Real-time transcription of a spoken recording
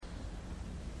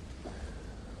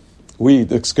Oui,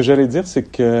 donc ce que j'allais dire, c'est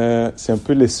que c'est un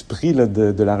peu l'esprit là,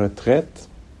 de la retraite,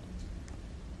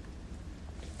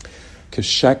 que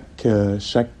chaque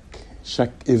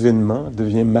événement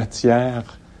devient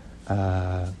matière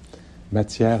à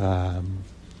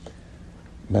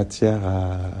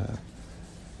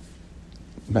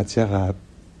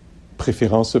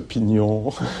préférence,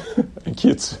 opinion,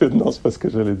 inquiétude. Non, c'est pas ce que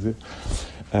j'allais dire.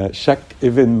 Chaque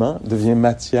événement devient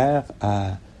matière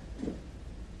à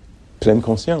pleine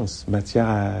conscience,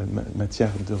 matière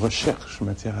de recherche,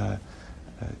 matière à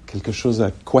quelque chose à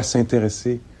quoi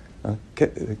s'intéresser. Hein.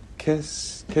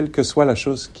 Quelle que soit la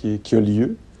chose qui a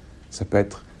lieu, ça peut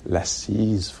être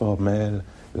l'assise formelle,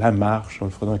 la marche, on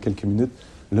le fera dans quelques minutes,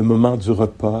 le moment du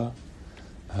repas,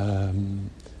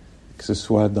 que ce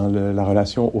soit dans la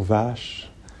relation aux vaches,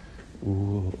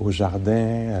 ou au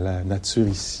jardin, à la nature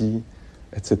ici,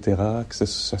 etc., que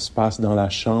ça se passe dans la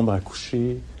chambre à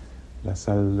coucher, la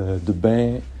salle de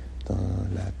bain,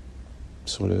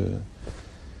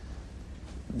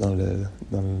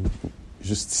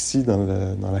 juste ici, dans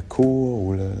la cour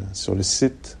ou sur le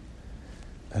site.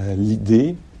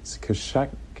 L'idée, c'est que chaque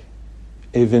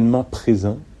événement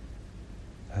présent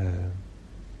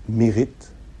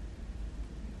mérite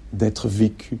d'être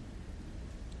vécu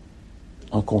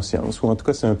en conscience, ou en tout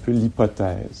cas, c'est un peu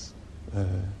l'hypothèse.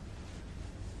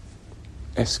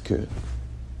 Est-ce que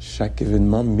chaque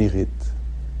événement mérite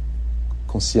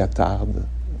qu'on s'y attarde,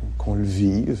 qu'on le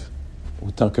vive,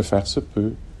 autant que faire se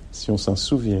peut, si on s'en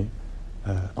souvient,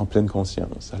 en pleine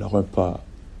conscience? Alors un pas,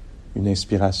 une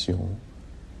inspiration,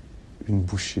 une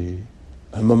bouchée,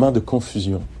 un moment de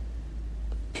confusion.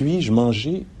 Puis-je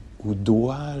manger ou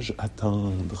dois-je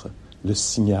attendre le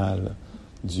signal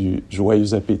du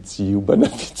joyeux appétit ou bon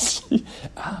appétit?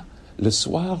 Ah, le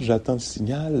soir, j'attends le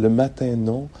signal, le matin,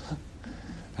 non.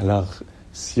 Alors,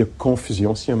 s'il y a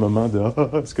confusion, s'il y a un moment de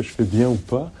 « est-ce que je fais bien ou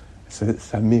pas ?»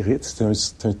 ça mérite,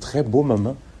 c'est un très beau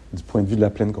moment du point de vue de la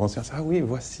pleine conscience. Ah oui,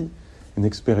 voici une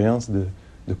expérience de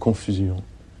confusion.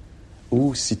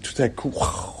 Ou si tout à coup,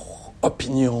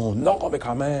 opinion, non, mais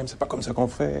quand même, c'est pas comme ça qu'on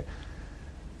fait.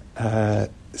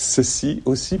 Ceci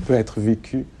aussi peut être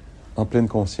vécu en pleine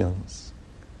conscience.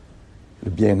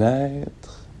 Le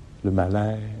bien-être, le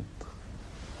mal-être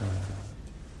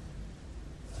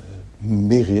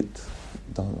mérite,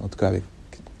 en tout cas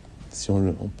si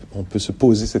on peut se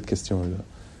poser cette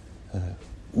question-là,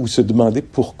 ou se demander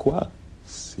pourquoi,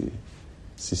 c'est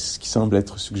ce qui semble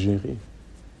être suggéré.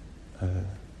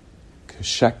 Que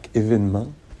chaque événement,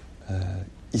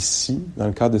 ici, dans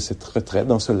le cadre de cette retraite,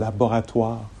 dans ce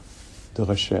laboratoire de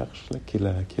recherche là, qui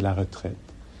est la retraite,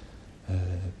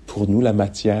 pour nous, la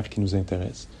matière qui nous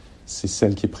intéresse, c'est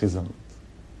celle qui est présente,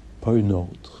 pas une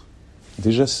autre.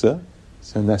 Déjà ça,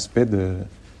 c'est un aspect de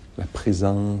la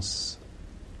présence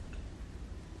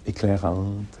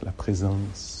éclairante, la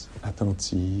présence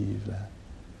attentive,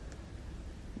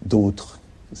 d'autres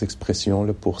expressions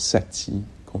là, pour sati,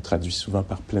 qu'on traduit souvent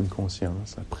par pleine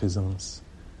conscience, la présence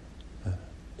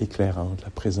éclairante,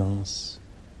 la présence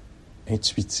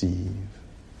intuitive,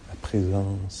 la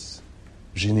présence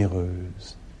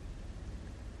généreuse.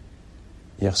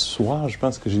 Hier soir, je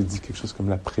pense que j'ai dit quelque chose comme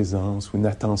la présence ou une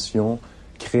attention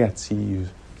créative.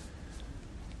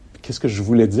 Qu'est-ce que je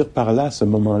voulais dire par là, à ce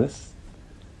moment-là?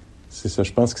 C'est ça,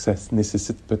 je pense que ça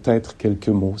nécessite peut-être quelques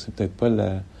mots. C'est peut-être pas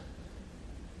la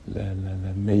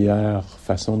meilleure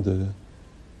façon de...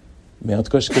 Mais en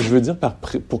tout cas, ce que je veux dire,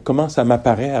 pour comment ça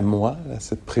m'apparaît à moi, là,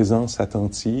 cette présence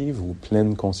attentive ou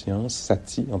pleine conscience,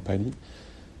 sati en pali,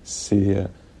 c'est...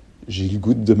 j'ai le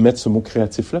goût de mettre ce mot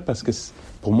créatif-là parce que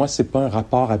pour moi, c'est pas un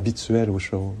rapport habituel aux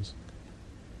choses.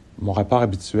 Mon rapport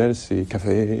habituel, c'est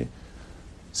café,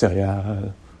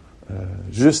 céréales,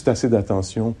 juste assez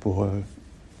d'attention pour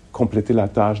compléter la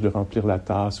tâche de remplir la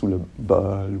tasse ou le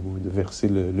bol ou de verser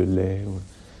le lait.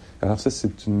 Alors ça,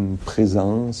 c'est une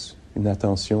présence, une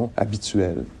attention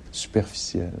habituelle,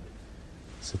 superficielle.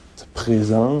 Cette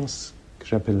présence que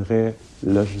j'appellerais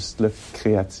là, juste là,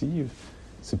 créative,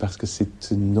 c'est parce que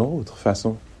c'est une autre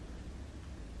façon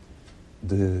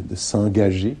de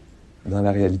s'engager dans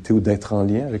la réalité ou d'être en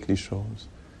lien avec les choses.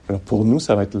 Alors pour nous,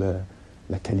 ça va être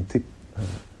la qualité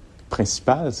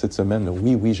principale cette semaine.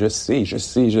 Oui, je sais,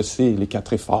 les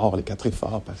 4 efforts,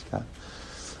 Pascal.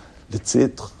 Le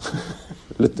titre,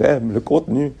 le thème, le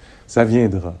contenu, ça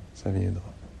viendra.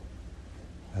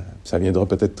 Ça viendra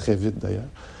peut-être très vite d'ailleurs,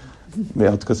 mais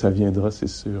en tout cas, ça viendra, c'est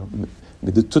sûr.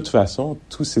 Mais de toute façon,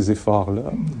 tous ces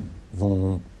efforts-là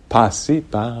vont passer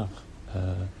par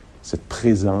cette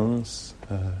présence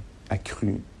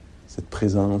accrue, cette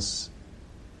présence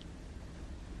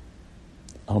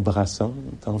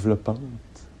embrassante, enveloppante,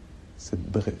 cette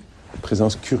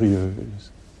présence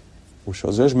curieuse, aux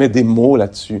choses. Là, je mets des mots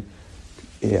là-dessus.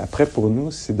 Et après, pour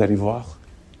nous, c'est d'aller voir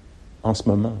en ce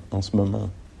moment.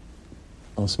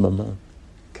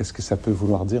 Qu'est-ce que ça peut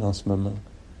vouloir dire en ce moment?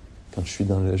 Quand je suis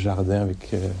dans le jardin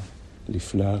avec les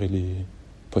fleurs et les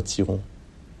potirons,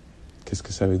 qu'est-ce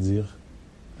que ça veut dire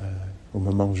au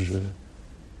moment où je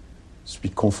suis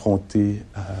confronté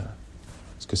à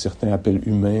ce que certains appellent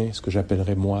humain, ce que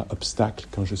j'appellerais moi obstacle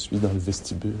quand je suis dans le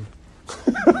vestibule?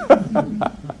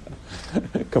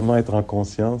 Comment être en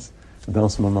conscience dans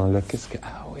ce moment-là?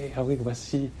 Ah oui,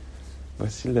 voici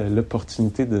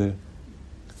l'opportunité de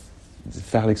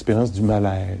faire l'expérience du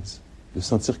malaise, de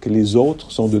sentir que les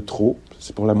autres sont de trop,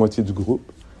 c'est pour la moitié du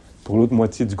groupe, pour l'autre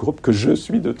moitié du groupe que je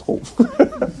suis de trop,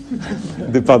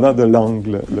 dépendant de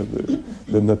l'angle là,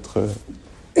 de notre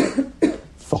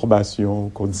formation,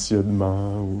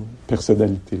 conditionnement ou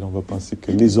personnalité. Là, on va penser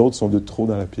que les autres sont de trop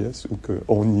dans la pièce ou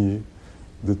qu'on y est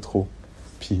de trop.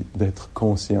 Puis d'être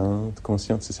consciente,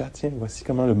 c'est ça, tiens, voici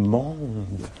comment le monde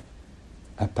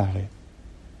apparaît.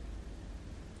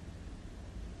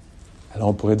 Alors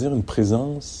on pourrait dire une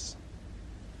présence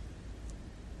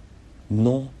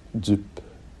non dupe,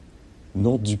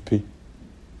 non dupée,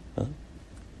 hein?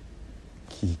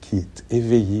 Qui est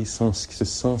éveillée, qui se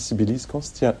sensibilise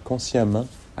consciemment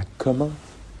à comment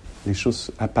les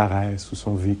choses apparaissent ou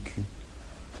sont vécues.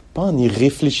 Pas en y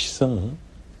réfléchissant,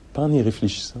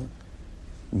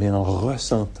 mais en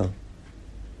ressentant,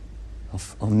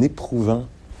 en éprouvant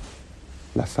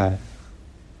l'affaire,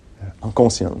 en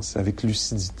conscience, avec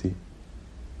lucidité,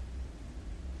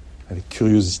 avec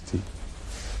curiosité.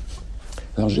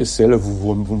 Alors j'essaie, là,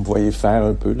 vous me voyez faire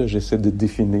un peu, là, j'essaie de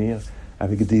définir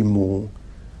avec des mots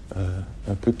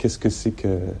un peu qu'est-ce que c'est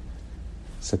que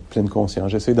cette pleine conscience.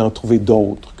 J'essaie d'en trouver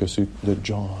d'autres que ceux de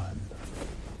John.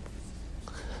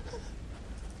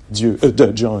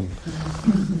 De John.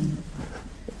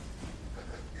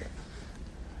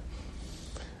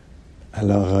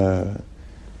 Alors,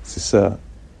 c'est ça.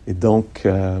 Et donc,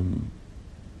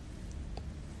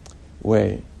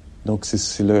 donc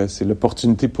c'est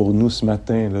l'opportunité pour nous ce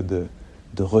matin là, de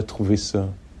retrouver ça,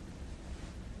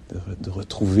 de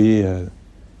retrouver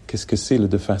qu'est-ce que c'est là,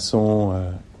 de façon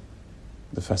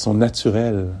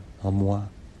naturelle en moi.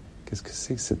 Qu'est-ce que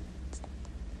c'est cette...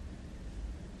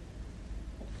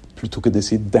 Plutôt que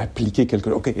d'essayer d'appliquer quelque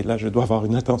chose. OK, là, je dois avoir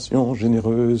une attention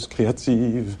généreuse,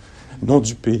 créative, non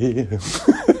dupée,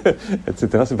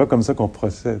 etc. C'est pas comme ça qu'on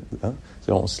procède. Hein?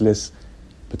 On se laisse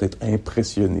peut-être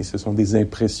impressionner. Ce sont des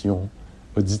impressions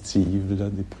auditives, là,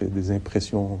 des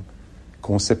impressions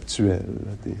conceptuelles.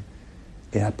 Là,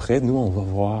 Et après, nous, on va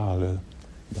voir là,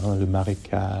 dans le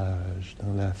marécage,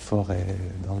 dans la forêt,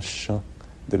 dans le champ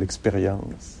de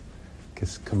l'expérience,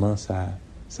 comment ça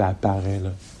apparaît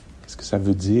là. Qu'est-ce que ça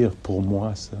veut dire pour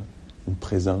moi, ça? Une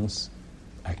présence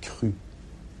accrue,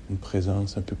 une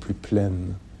présence un peu plus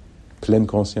pleine. Pleine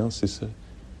conscience, c'est ça.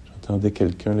 J'entendais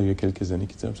quelqu'un, là, il y a quelques années,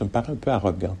 qui disait, ça me paraît un peu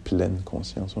arrogant, pleine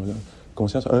conscience.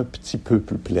 Conscience un petit peu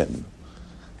plus pleine.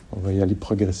 On va y aller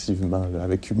progressivement, là,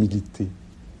 avec humilité.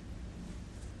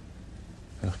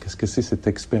 Alors, qu'est-ce que c'est cette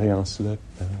expérience-là,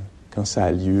 quand ça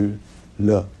a lieu,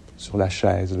 là, sur la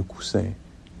chaise, le coussin,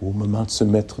 ou au moment de se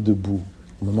mettre debout,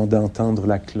 au moment d'entendre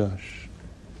la cloche,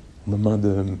 au moment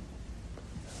de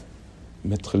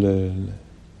mettre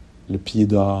le pied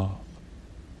dehors?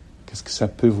 Qu'est-ce que ça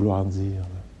peut vouloir dire?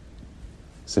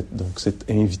 Donc, cette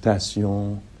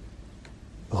invitation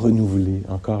renouvelée,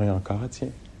 encore et encore. Ah, tiens,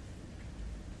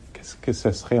 qu'est-ce que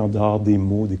ça serait en dehors des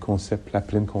mots, des concepts, la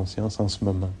pleine conscience en ce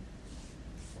moment?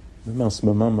 Même en ce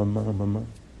moment.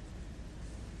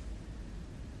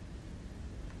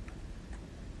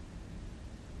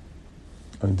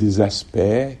 Un des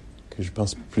aspects que je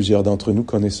pense que plusieurs d'entre nous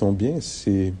connaissons bien,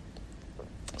 c'est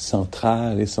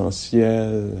central,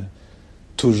 essentiel,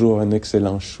 toujours un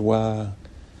excellent choix.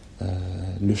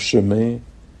 Le chemin,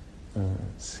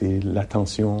 c'est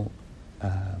l'attention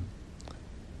à,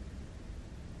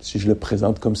 si je le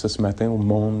présente comme ça ce matin, au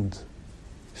monde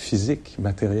physique,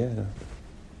 matériel.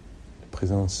 La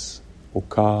présence au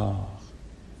corps,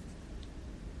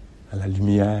 à la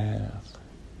lumière,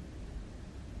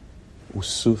 au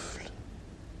souffle.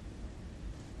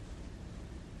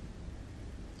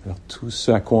 Alors tout ce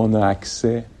à quoi on a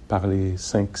accès par les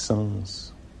 5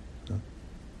 sens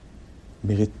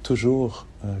mérite toujours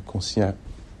qu'on s'y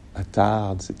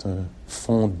attarde. C'est un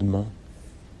fondement,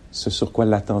 ce sur quoi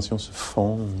l'attention se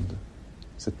fonde.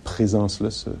 Cette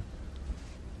présence-là se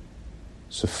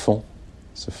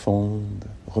fonde,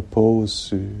 repose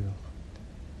sur.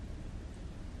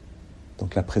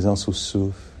 Donc la présence au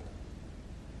souffle,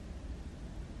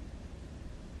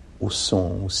 au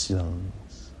son, au silence.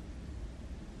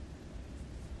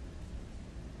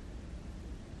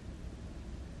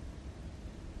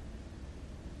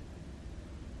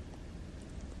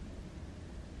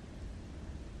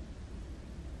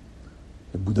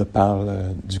 Bouddha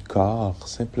parle du corps,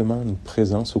 simplement une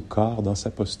présence au corps dans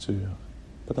sa posture.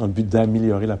 Pas dans le but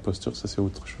d'améliorer la posture, ça c'est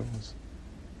autre chose.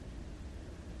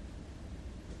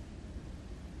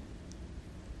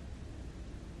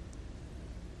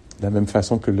 De la même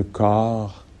façon que le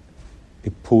corps est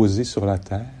posé sur la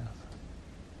terre,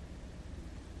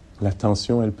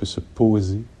 l'attention, elle peut se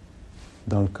poser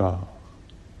dans le corps.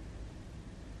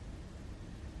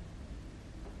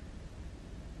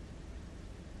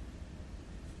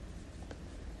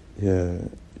 Il y a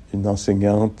une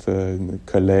enseignante, une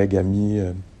collègue, amie,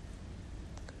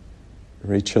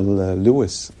 Rachel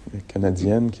Lewis,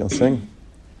 canadienne, qui enseigne.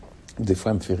 Des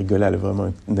fois, elle me fait rigoler, elle a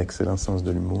vraiment un excellent sens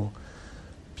de l'humour.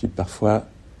 Puis parfois,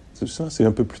 c'est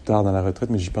un peu plus tard dans la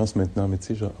retraite, mais j'y pense maintenant, mais tu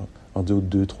sais, genre en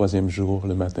 2, 3e jour,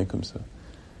 le matin, comme ça.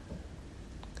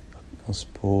 On se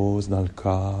pose dans le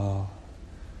corps,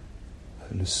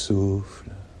 le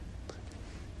souffle.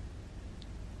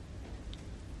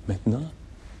 Maintenant,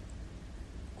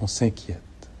 on s'inquiète,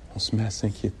 on se met à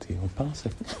s'inquiéter, on pense à...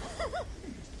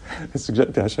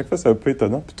 à chaque fois, c'est un peu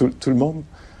étonnant, puis tout le monde,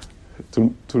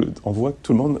 on voit que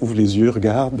tout le monde ouvre les yeux,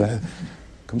 regarde,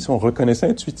 comme si on reconnaissait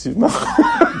intuitivement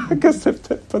que c'est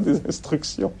peut-être pas des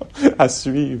instructions à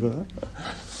suivre.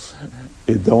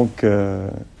 Et donc,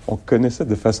 on connaissait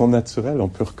de façon naturelle, on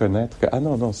peut reconnaître que, ah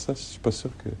non, ça, je suis pas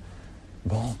sûr que...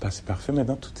 Bon, c'est parfait,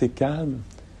 maintenant tout est calme.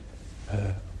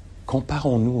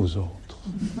 Comparons-nous aux autres.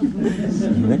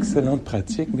 C'est une excellente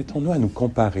pratique. Mettons-nous à nous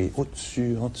comparer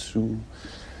au-dessus, en dessous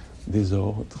des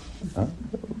autres. Hein?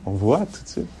 On voit tout de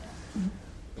suite.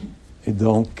 Et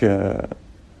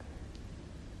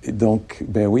donc,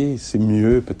 ben oui, c'est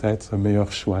mieux, peut-être un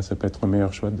meilleur choix. Ça peut être un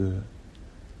meilleur choix de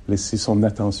laisser son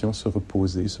attention se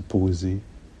reposer, se poser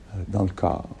dans le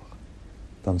corps,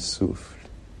 dans le souffle,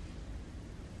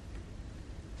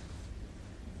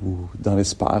 ou dans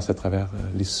l'espace à travers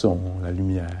les sons, la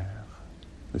lumière,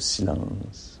 le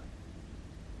silence,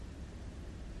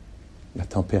 la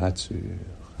température,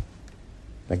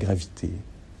 la gravité,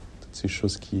 toutes ces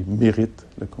choses qui méritent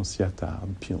le qu'on s'y attarde.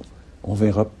 Puis on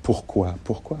verra pourquoi.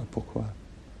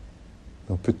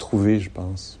 On peut trouver, je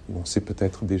pense, ou on sait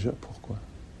peut-être déjà pourquoi,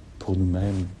 pour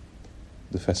nous-mêmes,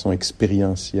 de façon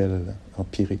expérientielle,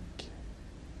 empirique.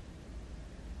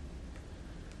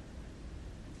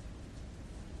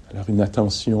 Alors une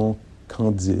attention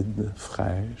candide,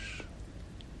 fraîche,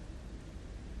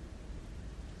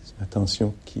 c'est une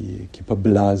attention qui est pas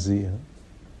blasée, hein?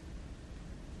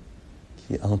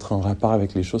 Qui entre en rapport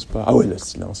avec les choses. Pas, ah oui, le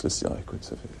silence, écoute,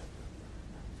 ça fait...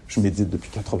 Je médite depuis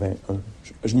 81.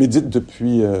 Je médite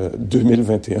depuis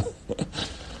 2021.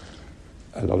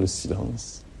 Alors le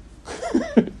silence,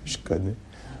 je connais.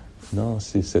 Non,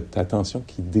 c'est cette attention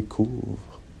qui découvre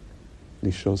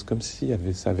les choses comme si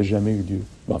ça n'avait jamais eu lieu.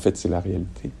 En fait, c'est la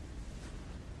réalité.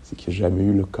 C'est qu'il n'y a jamais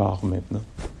eu le corps maintenant.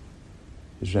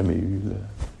 Il n'y a jamais eu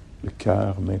le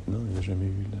cœur maintenant. Il n'y a jamais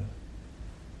eu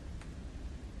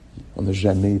On n'a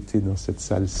jamais été dans cette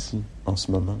salle-ci en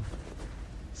ce moment.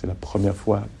 C'est la première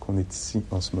fois qu'on est ici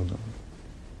en ce moment.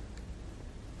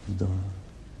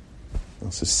 Dans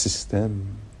ce système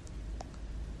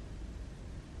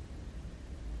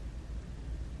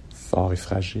fort et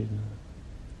fragile.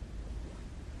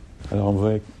 Alors on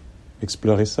va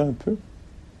explorer ça un peu.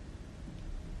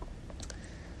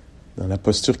 Dans la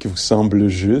posture qui vous semble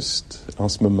juste en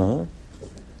ce moment.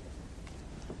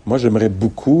 Moi, j'aimerais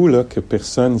beaucoup que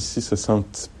personne ici se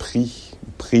sente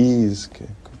prise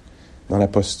dans la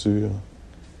posture,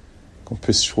 qu'on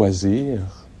puisse choisir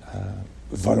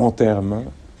volontairement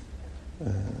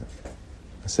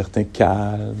un certain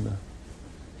calme,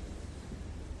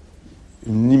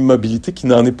 une immobilité qui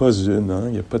n'en est pas une. Hein?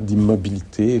 Il n'y a pas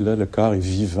d'immobilité. Là, le corps est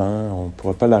vivant. On ne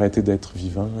pourra pas l'arrêter d'être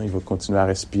vivant. Il va continuer à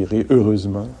respirer,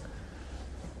 heureusement.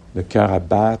 Le cœur à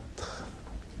battre.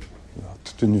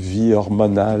 Toute une vie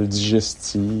hormonale,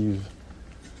 digestive.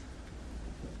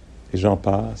 Et j'en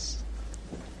passe.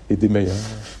 Et des meilleurs.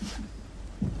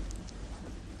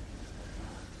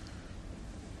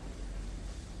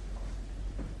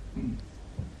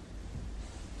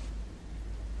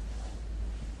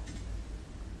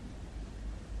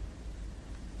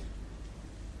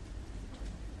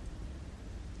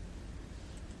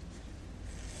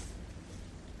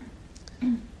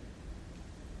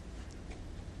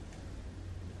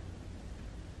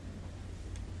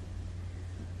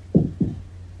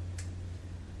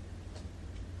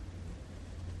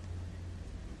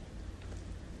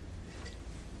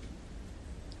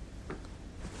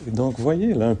 Et donc,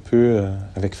 voyez là un peu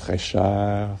avec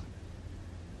fraîcheur,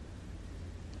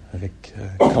 avec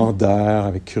candeur,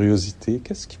 avec curiosité,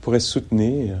 qu'est-ce qui pourrait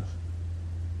soutenir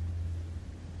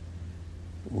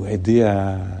ou aider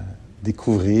à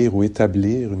découvrir ou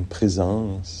établir une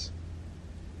présence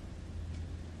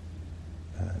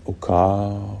au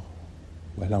corps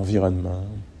ou à l'environnement.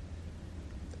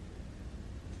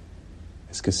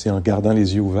 Est-ce que c'est en gardant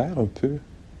les yeux ouverts un peu,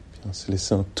 puis en se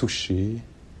laissant toucher,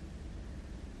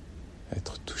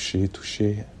 être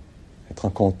touché, être en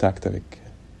contact avec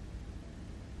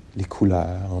les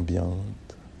couleurs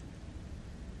ambiantes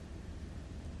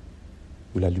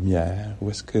ou la lumière, ou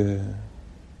est-ce que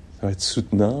ça va être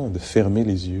soutenant de fermer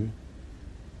les yeux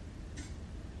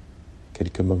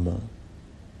quelques moments?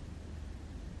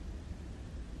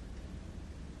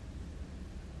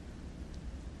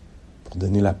 Pour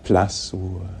donner la place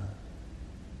au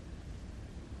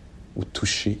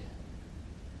toucher.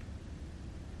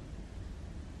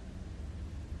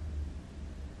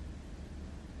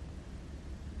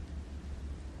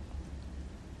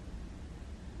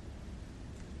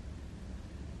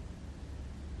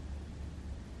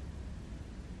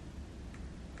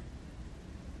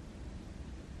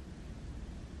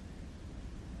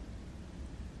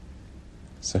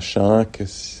 Sachant que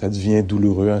si ça devient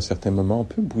douloureux à un certain moment, on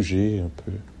peut bouger un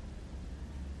peu.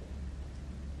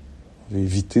 On va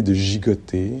éviter de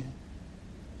gigoter.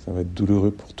 Ça va être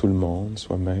douloureux pour tout le monde,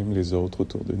 soi-même, les autres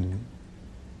autour de nous.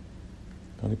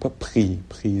 On n'est pas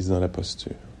prise dans la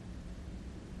posture.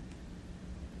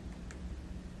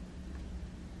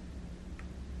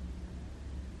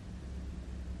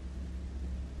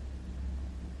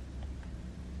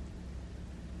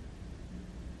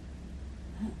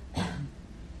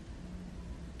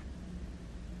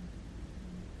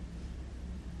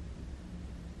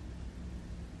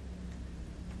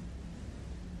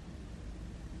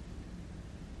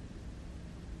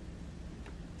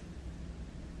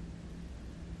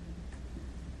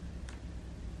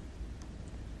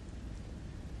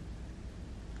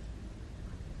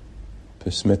 On peut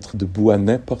se mettre debout à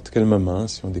n'importe quel moment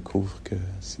si on découvre que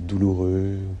c'est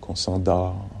douloureux ou qu'on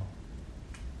s'endort.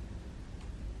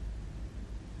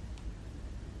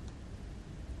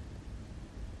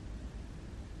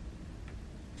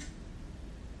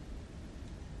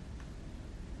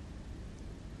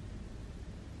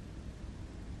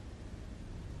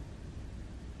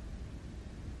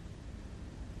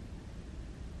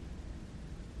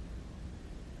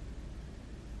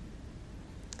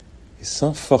 Et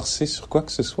sans forcer sur quoi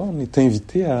que ce soit, on est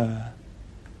invité à,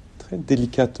 très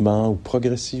délicatement ou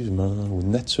progressivement ou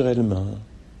naturellement,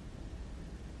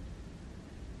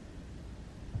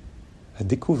 à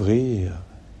découvrir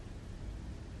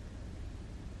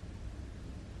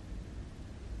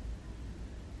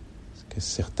ce que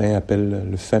certains appellent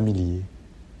le familier.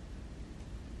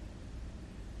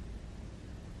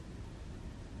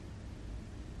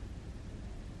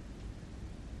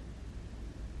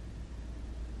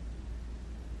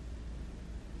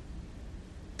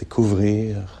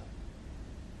 Découvrir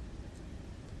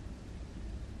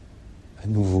à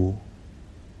nouveau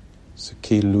ce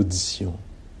qu'est l'audition,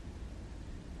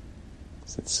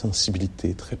 cette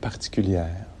sensibilité très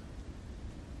particulière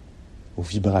aux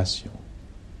vibrations.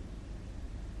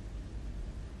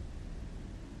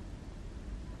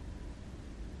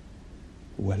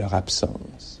 Ou à leur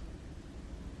absence.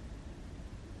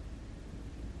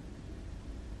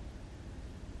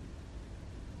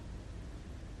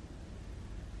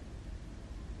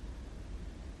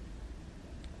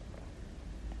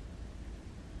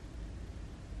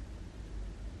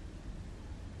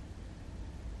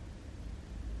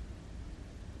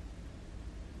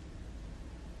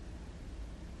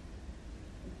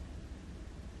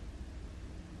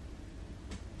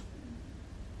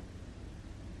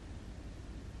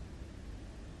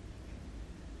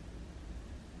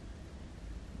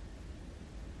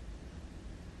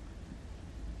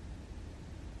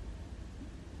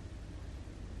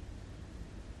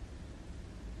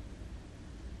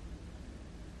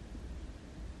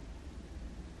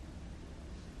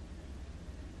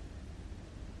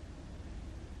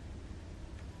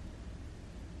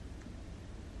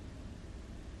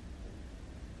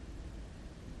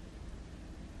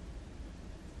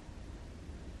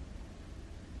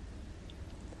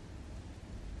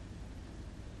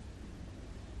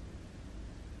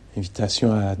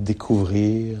 Invitation à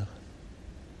découvrir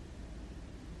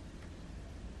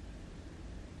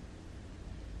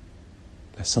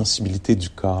la sensibilité du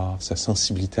corps, sa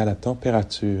sensibilité à la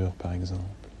température, par exemple.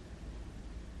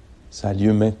 Ça a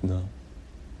lieu maintenant.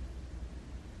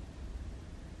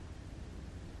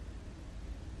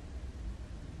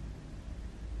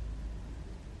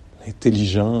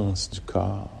 L'intelligence du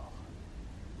corps.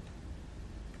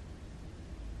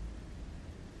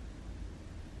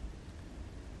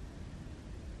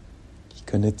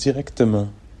 Qui connaît directement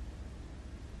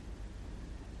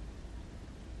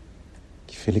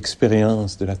fait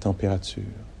l'expérience de la température.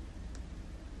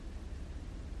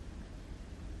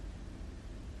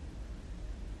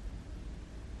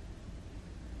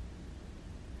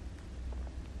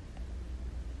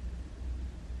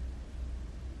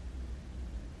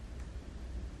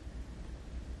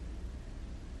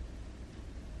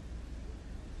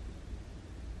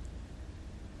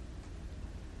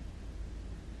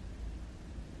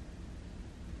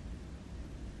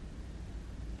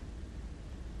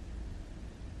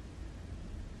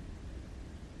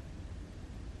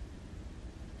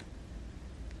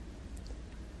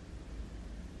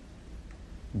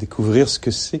 Découvrir ce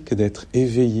que c'est que d'être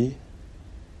éveillé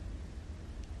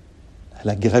à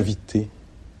la gravité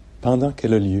pendant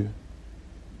qu'elle a lieu,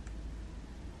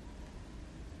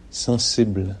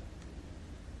 sensible.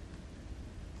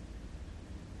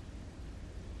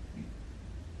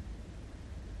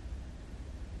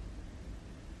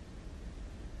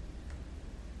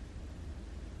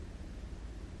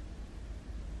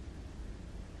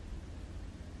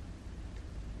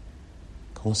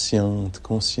 Consciente,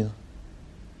 conscient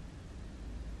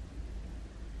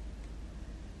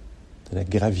de la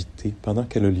gravité pendant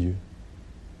qu'elle a lieu.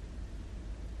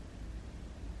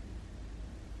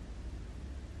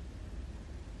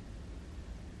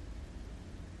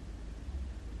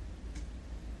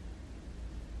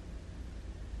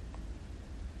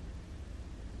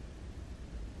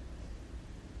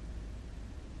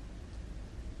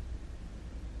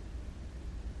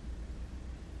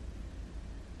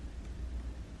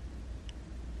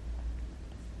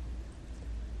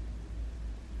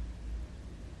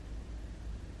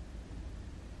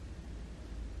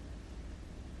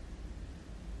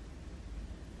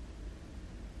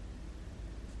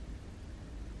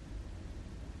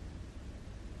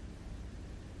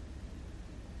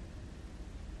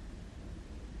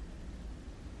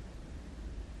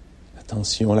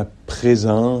 Attention à la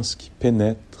présence qui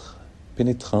pénètre,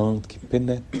 pénétrante, qui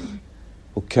pénètre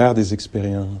au cœur des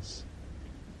expériences.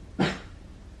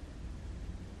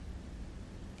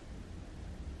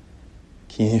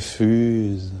 Qui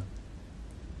infuse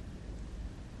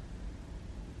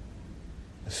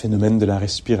le phénomène de la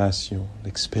respiration,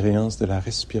 l'expérience de la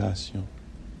respiration.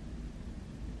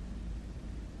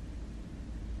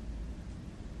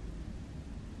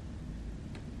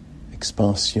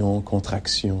 Expansion,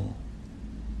 contraction.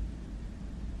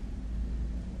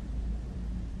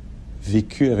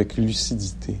 Vécu avec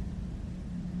lucidité.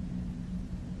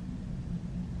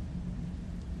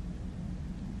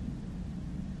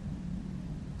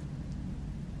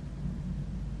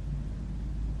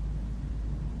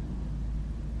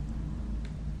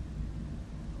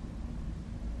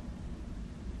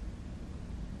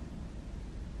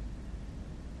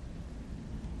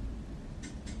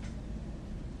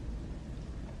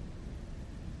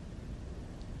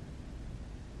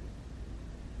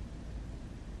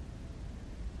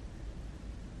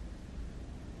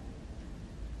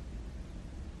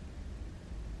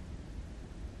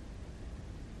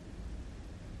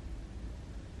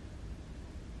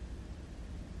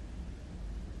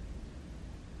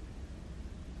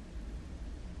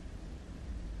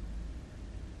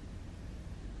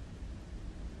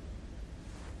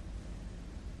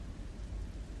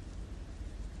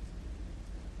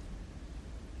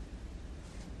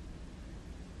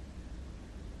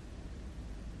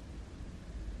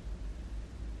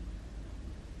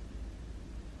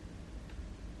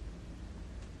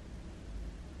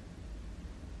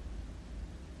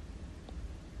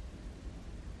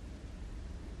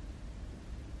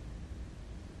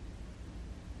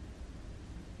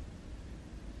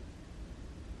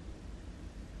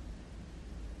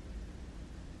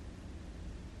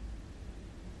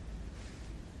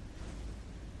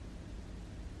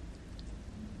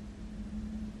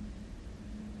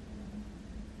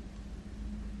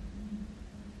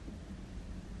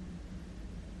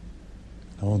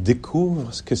 On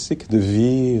découvre ce que c'est que de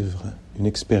vivre une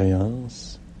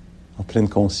expérience en pleine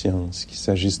conscience, qu'il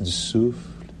s'agisse du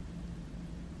souffle,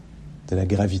 de la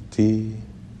gravité,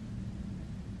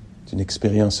 d'une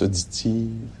expérience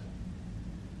auditive.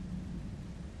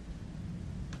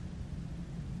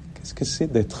 Qu'est-ce que c'est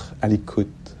d'être à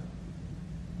l'écoute?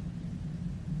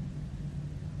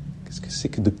 Qu'est-ce que c'est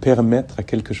que de permettre à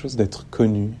quelque chose d'être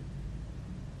connu?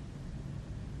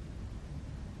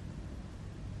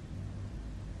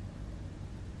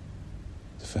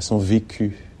 De façon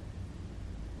vécue,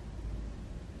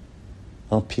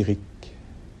 empirique.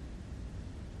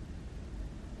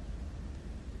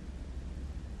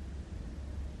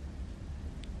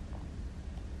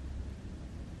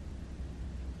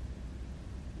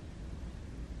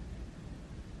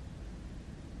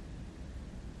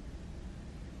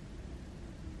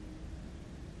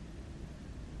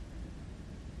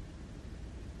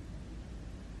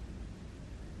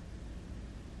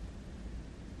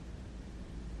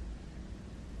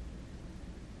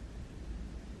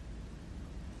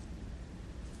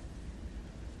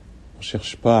 ne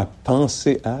cherche pas à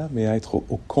penser à, mais à être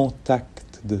au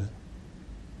contact du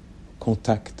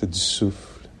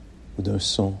souffle, ou d'un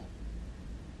son,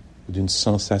 ou d'une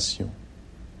sensation.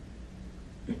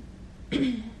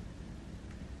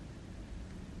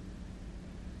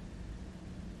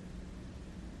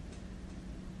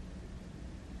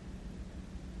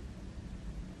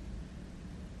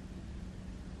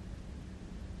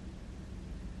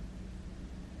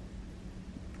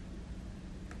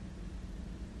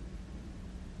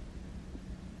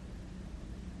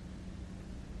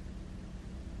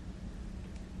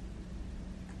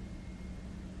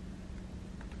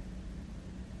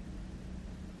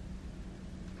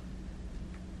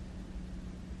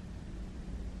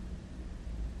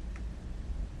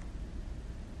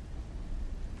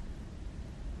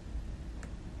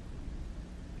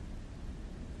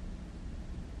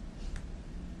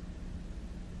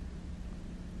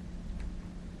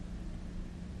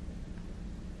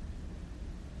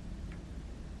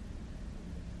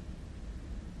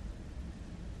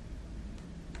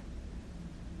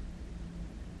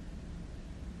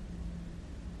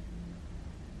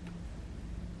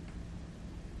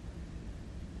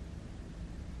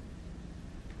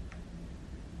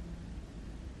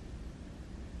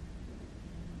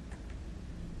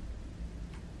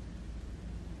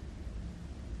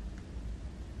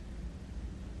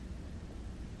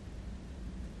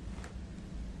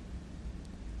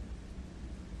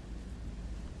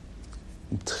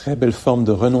 Une très belle forme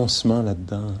de renoncement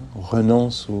là-dedans. On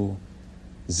renonce aux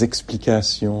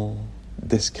explications,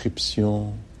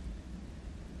 descriptions,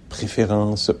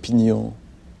 préférences, opinions.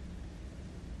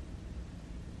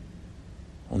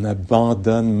 On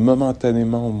abandonne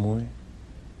momentanément au moins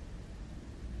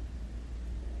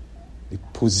les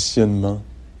positionnements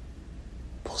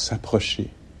pour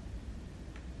s'approcher,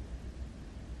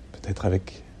 peut-être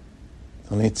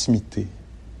dans l'intimité.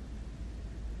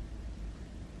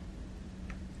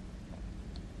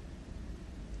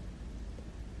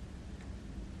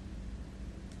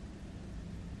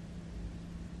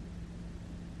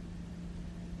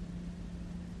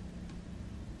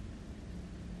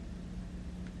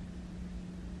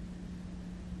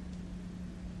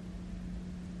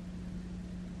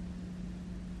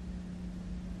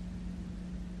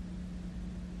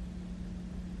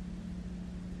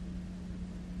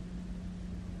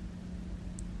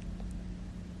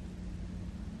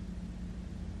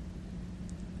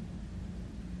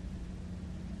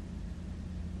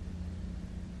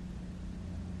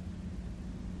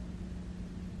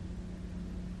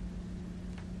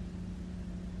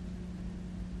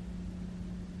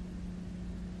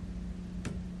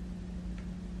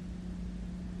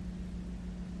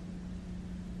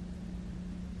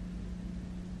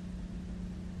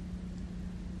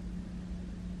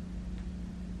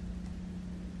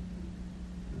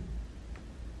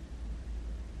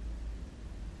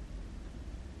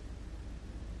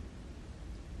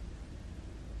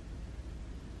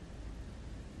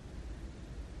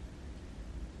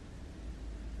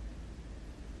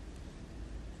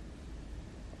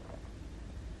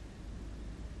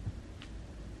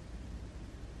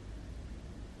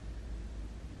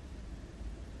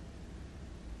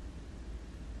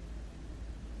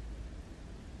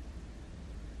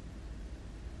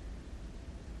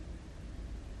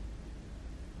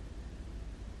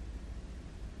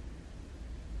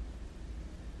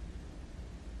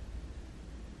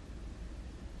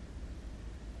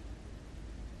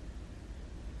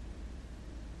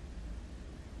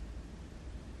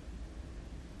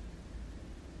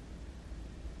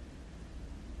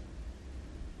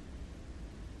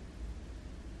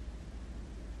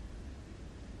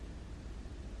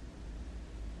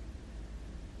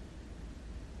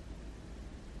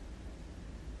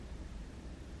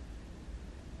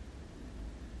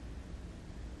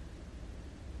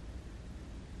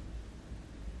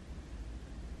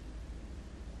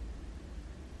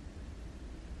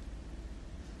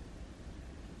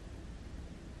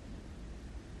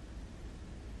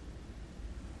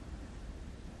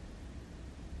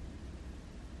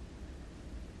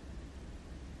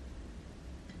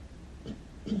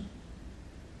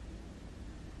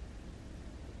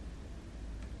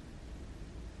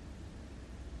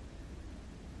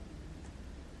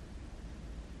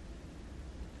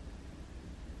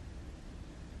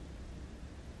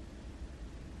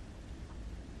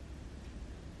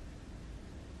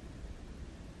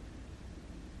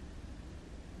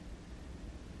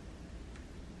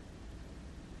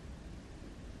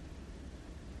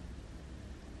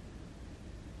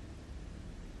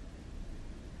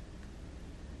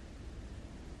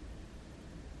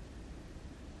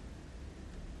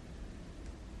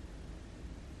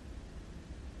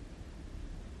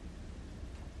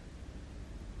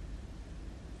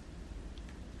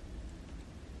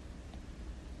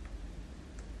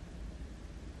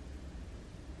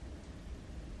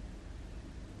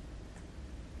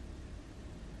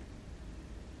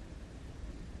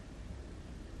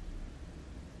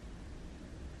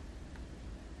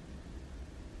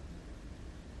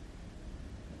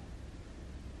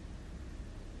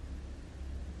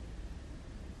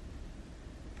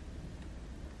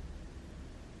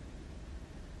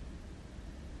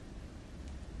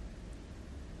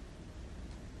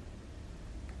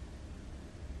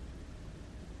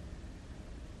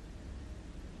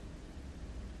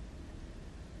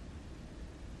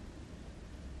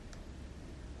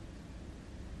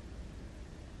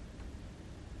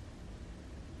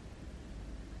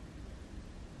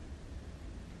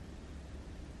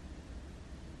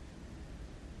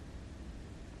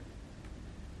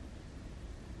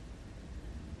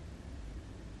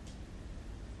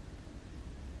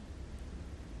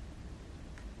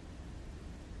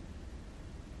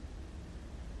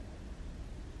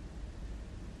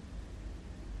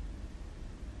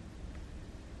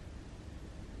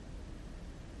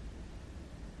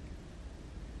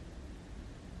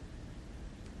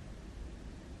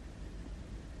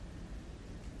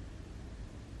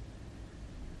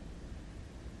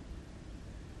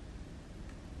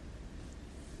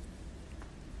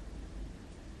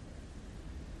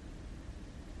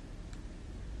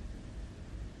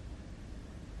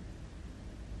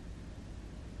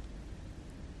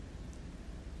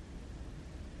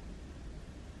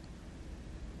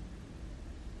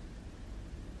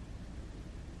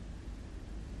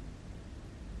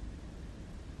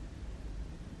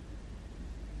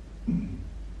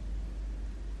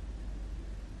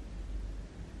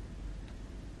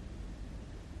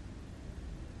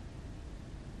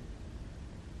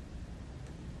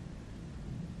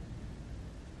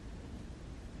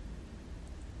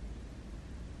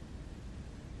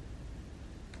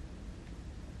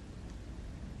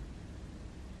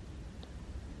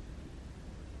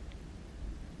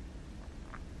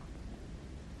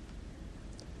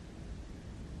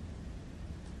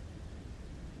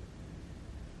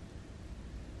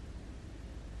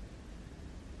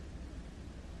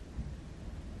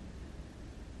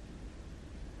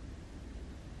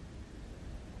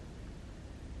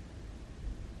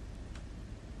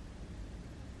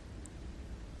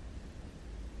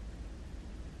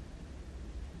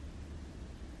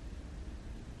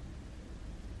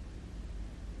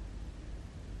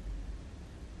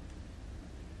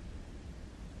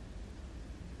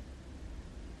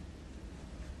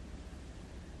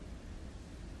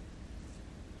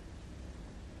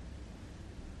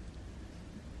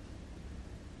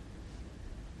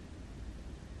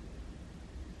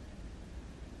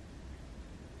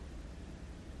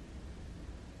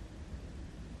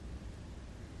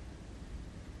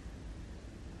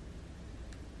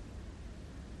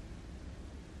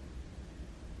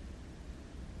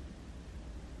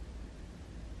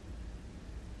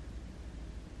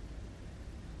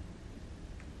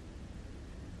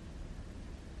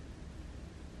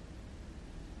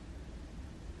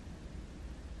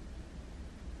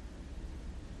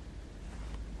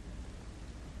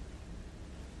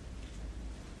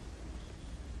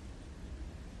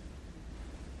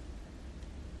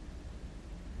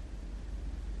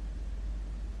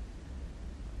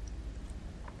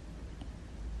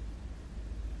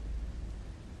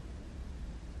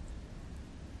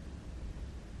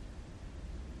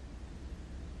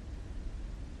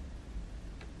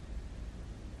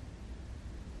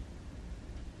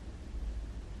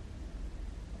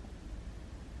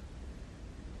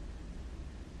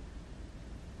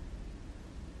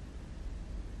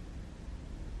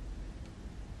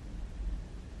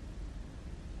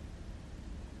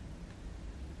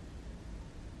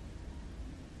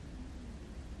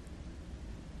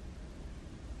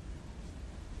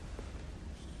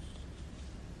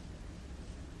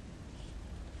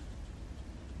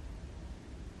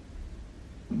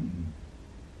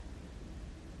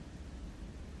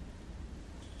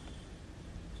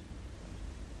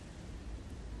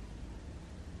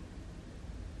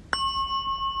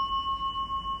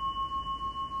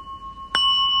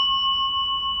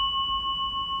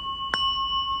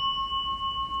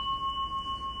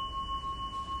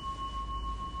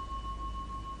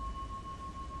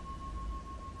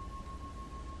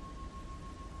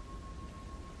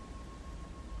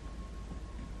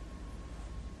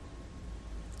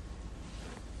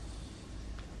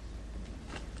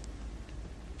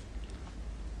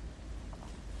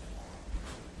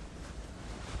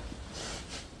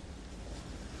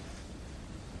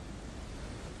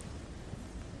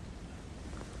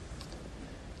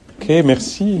 Ok,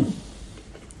 merci.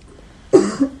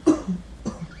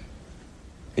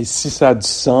 Et si ça a du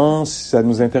sens, si ça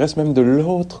nous intéresse même de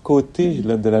l'autre côté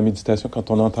là, de la méditation,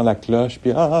 quand on entend la cloche,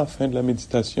 puis fin de la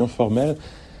méditation formelle,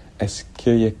 est-ce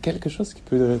qu'il y a quelque chose qui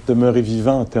peut demeurer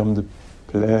vivant en termes de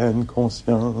pleine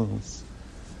conscience?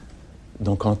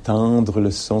 Donc entendre le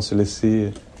son, se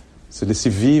laisser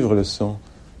vivre le son,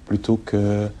 plutôt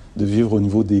que de vivre au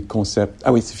niveau des concepts.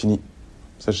 Ah oui, c'est fini.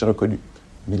 Ça, j'ai reconnu.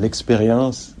 Mais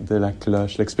l'expérience de la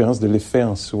cloche, l'expérience de l'effet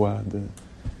en soi,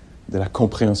 de la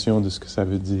compréhension de ce que ça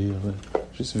veut dire,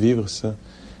 juste vivre ça.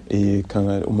 Et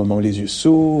au moment où les yeux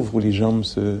s'ouvrent, où les jambes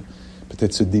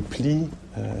peut-être se déplient,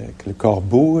 que le corps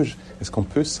bouge, est-ce qu'on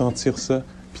peut sentir ça,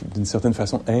 puis d'une certaine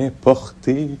façon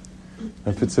importer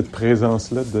un peu de cette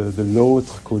présence-là de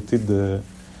l'autre côté de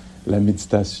la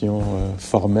méditation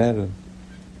formelle?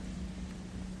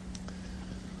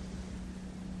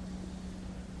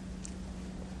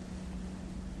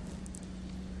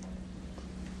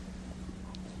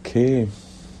 OK.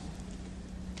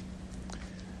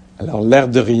 Alors, l'air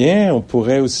de rien, on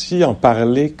pourrait aussi en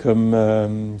parler comme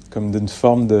d'une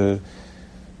forme de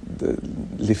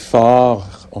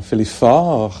l'effort. On fait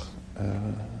l'effort.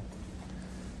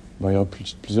 Bon, il y aura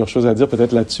plusieurs choses à dire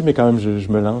peut-être là-dessus, mais quand même, je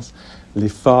me lance.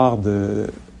 L'effort il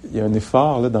y a un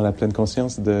effort là, dans la pleine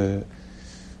conscience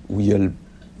où il y a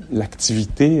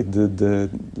l'activité de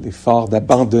l'effort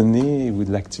d'abandonner ou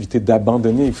de l'activité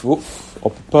d'abandonner. On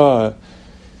peut pas...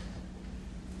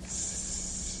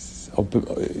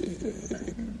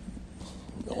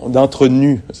 d'entre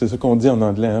nus, c'est ce qu'on dit en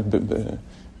anglais, hein,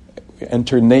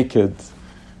 enter naked.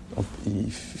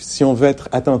 Si on veut être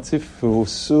attentif au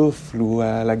souffle ou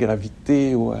à la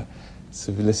gravité ou à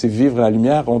se laisser vivre la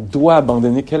lumière, on doit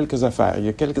abandonner quelques affaires. Il y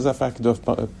a quelques affaires qui doivent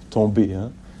tomber.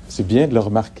 Hein. C'est bien de le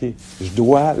remarquer. Je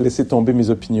dois laisser tomber mes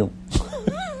opinions.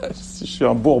 Si je suis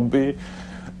embourbé,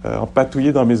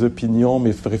 empatouillé dans mes opinions,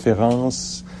 mes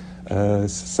préférences,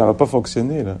 ça va pas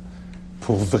fonctionner, là.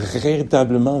 Pour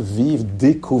véritablement vivre,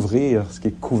 découvrir ce qui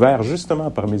est couvert justement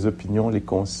par mes opinions, les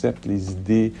concepts, les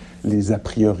idées, les a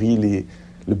priori,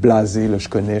 le blasé, le je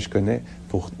connais,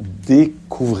 pour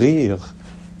découvrir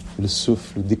le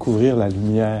souffle, découvrir la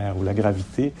lumière ou la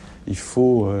gravité, il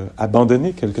faut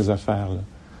abandonner quelques affaires,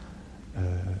 là.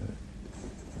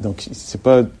 Donc, c'est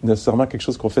pas nécessairement quelque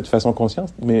chose qu'on fait de façon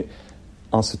consciente, mais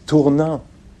en se tournant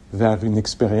vers une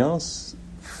expérience,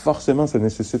 forcément, ça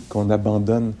nécessite qu'on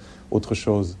abandonne autre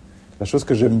chose. La chose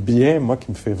que j'aime bien, moi,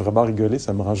 qui me fait vraiment rigoler,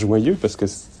 ça me rend joyeux parce que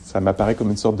ça m'apparaît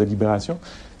comme une sorte de libération,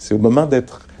 c'est au moment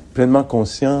d'être pleinement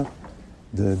conscient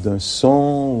d'un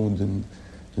son ou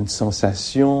d'une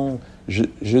sensation,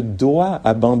 je dois être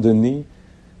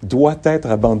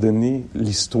abandonné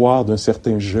l'histoire d'un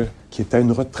certain je qui est à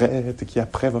une retraite et qui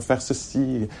après va faire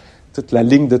ceci. Toute la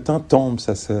ligne de temps tombe,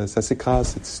 ça s'écrase,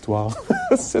 cette histoire,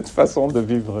 cette façon de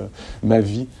vivre ma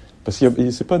vie. Parce que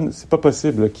c'est pas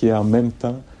possible qu'il y ait en même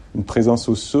temps une présence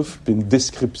au souffle puis une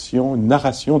description, une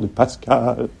narration de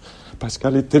Pascal.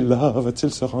 Pascal était là,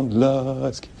 va-t-il se rendre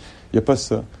là? Il n'y a pas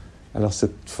ça. Alors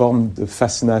cette forme de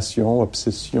fascination,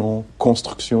 obsession,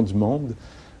 construction du monde,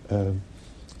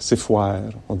 c'est foire,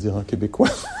 on dirait en québécois,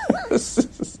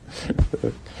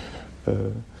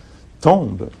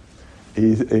 tombe.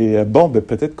 Et bon,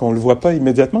 peut-être qu'on ne le voit pas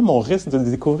immédiatement, mais on risque de le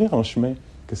découvrir en chemin.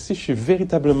 Que si je suis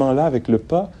véritablement là avec le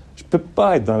pas, je ne peux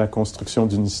pas être dans la construction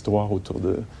d'une histoire autour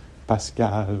de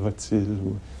Pascal, va-t-il...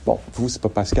 Bon, vous, c'est pas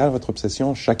Pascal, votre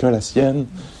obsession, chacun la sienne.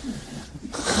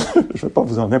 Je ne vais pas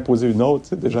vous en imposer une autre,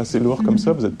 c'est déjà assez lourd comme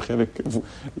ça, vous êtes prêt avec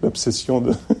l'obsession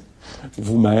de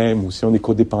vous-même, ou si on est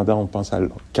codépendant, on pense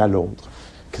qu'à l'autre.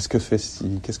 Qu'est-ce que fait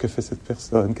ci? Qu'est-ce que fait cette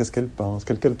personne? Qu'est-ce qu'elle pense?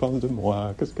 Qu'elle pense de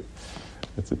moi?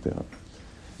 Etc.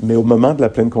 Mais au moment de la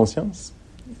pleine conscience,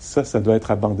 ça doit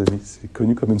être abandonné. C'est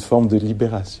connu comme une forme de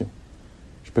libération.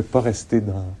 Je ne peux pas rester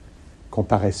dans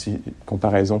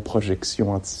comparaison,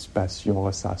 projection, anticipation,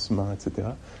 ressassement, etc.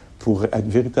 Pour être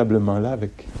véritablement là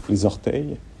avec les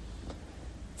orteils,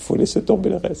 faut laisser tomber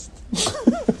le reste.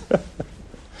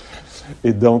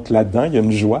 Et donc, là-dedans, il y a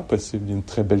une joie possible, une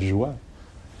très belle joie.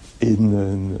 Et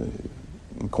une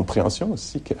compréhension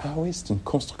aussi que, ah oui, c'est une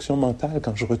construction mentale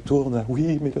quand je retourne à,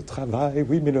 oui, mais le travail,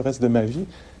 oui, mais le reste de ma vie.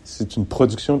 C'est une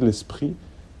production de l'esprit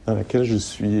dans laquelle je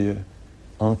suis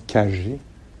encagé,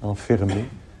 enfermé.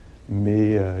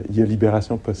 Mais il y a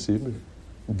libération possible,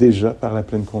 déjà par la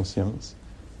pleine conscience,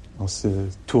 en se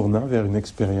tournant vers une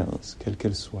expérience, quelle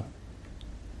qu'elle soit.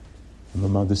 Un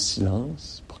moment de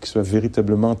silence, pour qu'il soit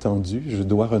véritablement entendu, je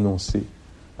dois renoncer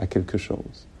à quelque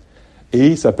chose.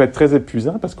 Et ça peut être très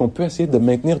épuisant parce qu'on peut essayer de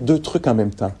maintenir deux trucs en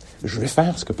même temps. Je vais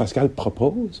faire ce que Pascal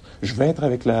propose, je vais être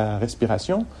avec la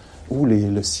respiration, ou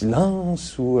le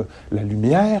silence, ou la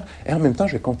lumière, et en même temps,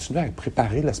 je vais continuer à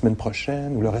préparer la semaine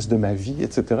prochaine, ou le reste de ma vie,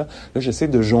 etc. Là, j'essaie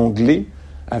de jongler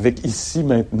avec ici,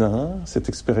 maintenant, cette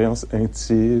expérience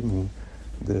intime,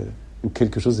 où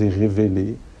quelque chose est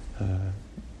révélé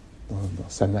dans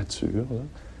sa nature.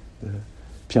 Là,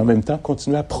 puis en même temps,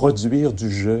 continuer à produire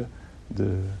du jeu.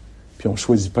 Puis on ne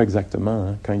choisit pas exactement,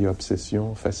 hein, quand il y a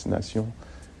obsession, fascination,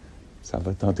 ça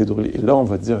va tenter de rouler. Et là, on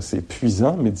va dire, c'est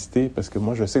épuisant de méditer, parce que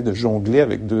moi, j'essaie de jongler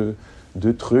avec deux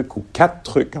trucs ou 4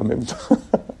 trucs en même temps.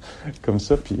 Comme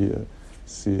ça, puis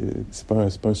c'est pas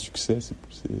un succès.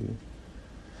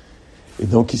 Et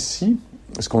donc ici,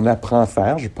 ce qu'on apprend à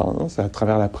faire, je pense, à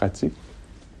travers la pratique,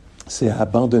 c'est à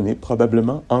abandonner,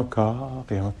 probablement encore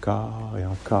et encore et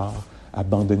encore,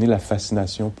 abandonner la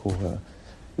fascination pour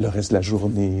le reste de la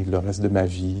journée, le reste de ma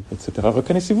vie, etc.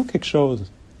 Reconnaissez-vous quelque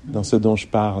chose dans ce dont je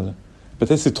parle?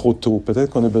 Peut-être c'est trop tôt,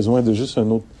 peut-être qu'on a besoin de juste un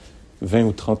autre 20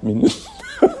 ou 30 minutes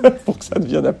pour que ça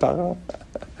devienne apparent.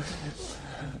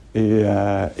 Et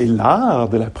l'art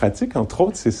de la pratique, entre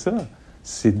autres, c'est ça.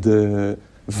 C'est de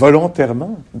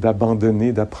volontairement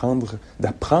d'abandonner, d'apprendre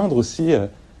aussi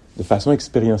de façon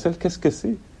expérientielle. Qu'est-ce que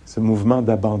c'est, ce mouvement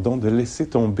d'abandon, de laisser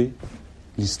tomber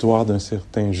l'histoire d'un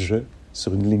certain jeu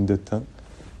sur une ligne de temps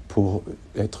pour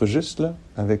être juste là,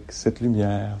 avec cette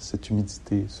lumière, cette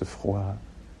humidité, ce froid.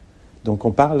 Donc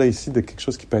on parle là ici de quelque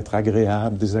chose qui peut être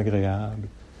agréable, désagréable,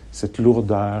 cette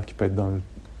lourdeur qui peut être dans le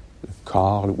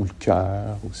corps ou le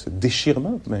cœur, ou ce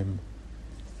déchirement même,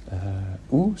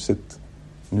 ou cette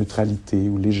neutralité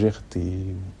ou légèreté.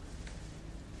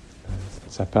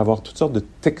 Ça peut avoir toutes sortes de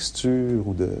textures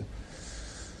ou de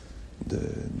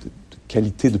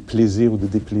qualité de plaisir ou de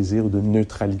déplaisir ou de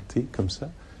neutralité comme ça.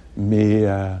 Mais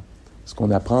ce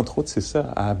qu'on apprend entre autres, c'est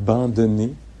ça, à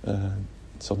abandonner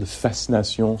une sorte de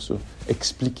fascination sur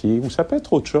expliquer, ou ça peut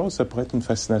être autre chose, ça pourrait être une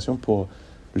fascination pour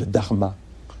le dharma.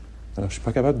 Alors, je ne suis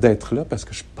pas capable d'être là parce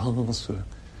que je pense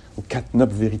aux 4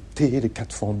 nobles vérités, les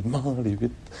 4 fondements, les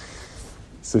 8,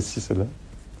 ceci, cela.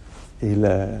 Et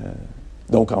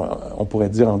donc, on pourrait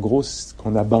dire en gros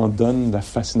qu'on abandonne la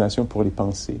fascination pour les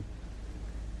pensées.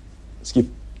 Ce qui est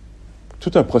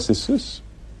tout un processus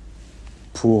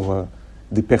pour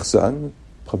des personnes,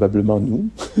 probablement nous,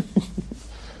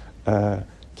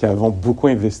 qui avons beaucoup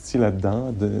investi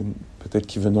là-dedans, peut-être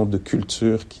qui venons de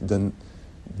cultures qui donnent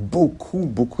beaucoup,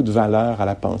 beaucoup de valeur à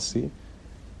la pensée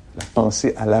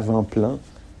à l'avant-plan,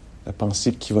 la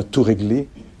pensée qui va tout régler.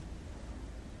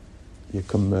 Il y a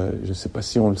comme, je ne sais pas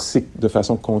si on le sait de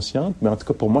façon consciente, mais en tout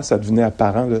cas pour moi ça devenait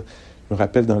apparent. Là, je me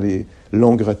rappelle dans les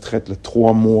longues retraites, là,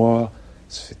 3 mois,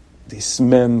 ça fait des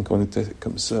semaines qu'on était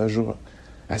comme ça, un jour,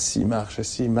 assis,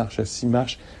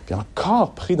 marche, puis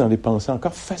encore pris dans les pensées,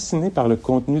 encore fasciné par le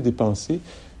contenu des pensées.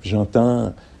 Puis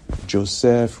j'entends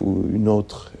Joseph ou une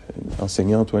autre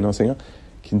enseignante ou un enseignant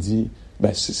qui me dit,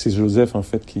 c'est Joseph en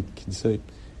fait qui dit ça,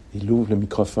 il ouvre le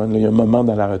microphone, là, il y a un moment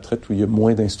dans la retraite où il y a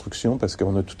moins d'instructions parce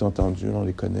qu'on a tout entendu, on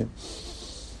les connaît.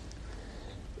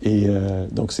 Et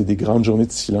donc c'est des grandes journées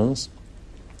de silence,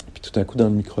 puis tout à coup dans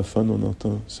le microphone on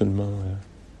entend seulement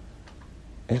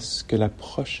est-ce que la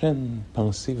prochaine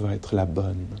pensée va être la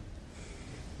bonne?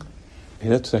 Et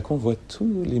là, tout à coup, on voit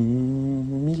tous les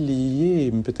milliers,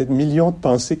 peut-être millions de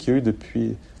pensées qu'il y a eu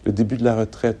depuis le début de la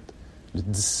retraite, le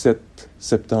 17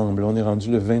 septembre. Là, on est rendu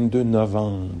le 22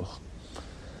 novembre.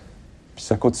 Puis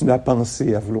ça continue à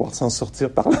penser, à vouloir s'en sortir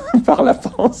par la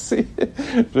pensée.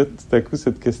 Là, tout à coup,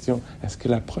 cette question, est-ce que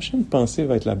la prochaine pensée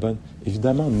va être la bonne?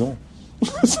 Évidemment, non.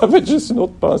 Ça va être juste une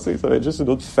autre pensée, ça va être juste une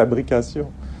autre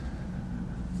fabrication.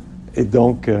 Et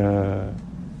donc,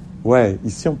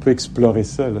 ici, on peut explorer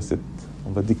ça. Là, on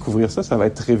va découvrir ça, ça va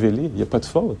être révélé. Il n'y a pas de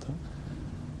faute. Hein?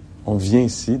 On vient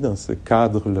ici, dans ce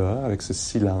cadre-là, avec ce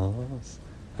silence,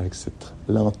 avec cette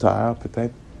lenteur,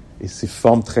 peut-être, et ces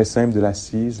formes très simples de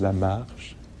l'assise, la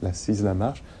marche,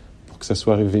 pour que ça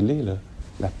soit révélé, là.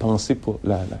 La pensée, pas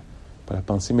la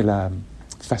pensée, mais la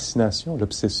fascination,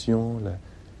 l'obsession,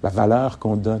 la valeur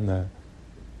qu'on donne à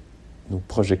nos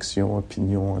projections,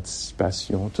 opinions,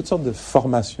 anticipations, toutes sortes de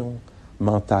formations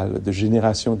mentales, de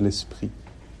génération de l'esprit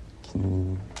qui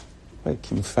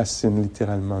nous fascinent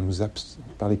littéralement,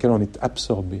 par lesquelles on est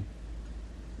absorbé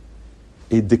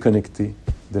et déconnecté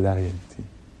de la réalité.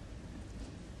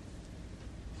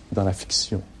 Dans la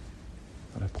fiction,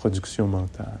 dans la production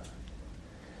mentale.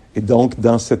 Et donc,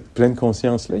 dans cette pleine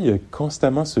conscience-là, il y a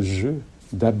constamment ce jeu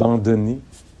d'abandonner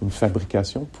une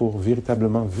fabrication pour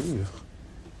véritablement vivre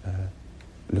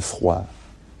le froid,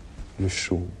 le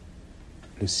chaud,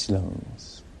 le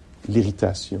silence,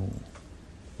 l'irritation,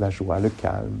 la joie, le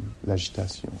calme,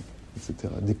 l'agitation,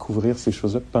 etc. Découvrir ces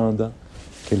choses-là pendant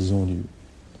qu'elles ont lieu.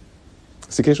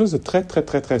 C'est quelque chose de très, très,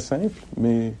 très, très simple,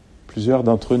 mais plusieurs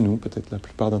d'entre nous, peut-être la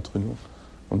plupart d'entre nous,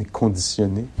 on est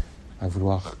conditionnés à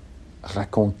vouloir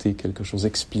raconter quelque chose,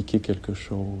 expliquer quelque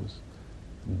chose,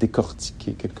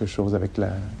 décortiquer quelque chose avec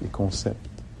les concepts.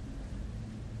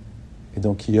 Et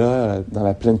donc, il y a, dans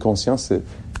la pleine conscience, c'est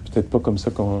peut-être pas comme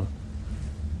ça qu'on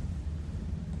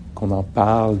en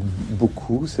parle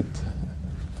beaucoup, cette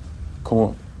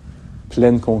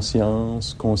pleine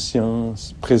conscience,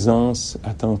 présence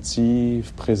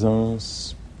attentive,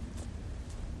 présence,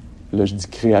 là je dis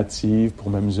créative pour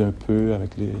m'amuser un peu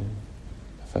avec la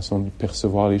façon de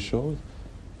percevoir les choses.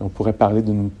 On pourrait parler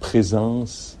d'une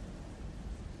présence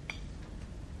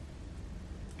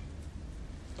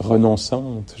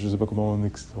renonçante, je ne sais pas comment on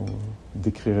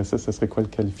décrirait ça, ça serait quoi le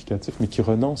qualificatif, mais qui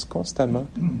renonce constamment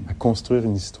à construire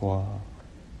une histoire,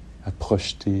 à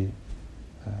projeter,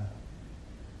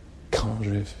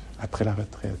 après la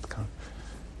retraite,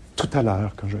 tout à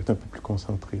l'heure, quand je vais être un peu plus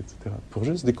concentré, etc. Pour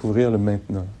juste découvrir le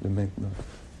maintenant,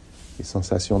 les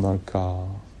sensations dans le corps,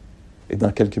 et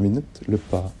dans quelques minutes, le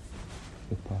pas.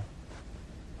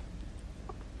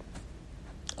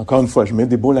 Encore une fois, je mets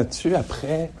des mots là-dessus.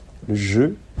 Après, le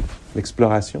jeu,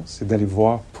 l'exploration, c'est d'aller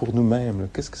voir pour nous-mêmes.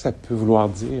 Qu'est-ce que ça peut vouloir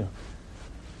dire,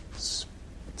 ce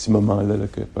petit moment-là,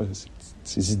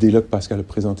 ces idées-là que Pascal a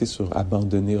présentées sur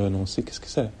abandonner, renoncer. Qu'est-ce que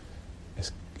ça...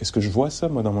 Est-ce que je vois ça,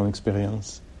 moi, dans mon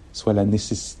expérience? Soit la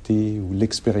nécessité ou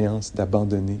l'expérience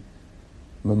d'abandonner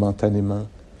momentanément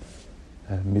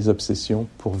mes obsessions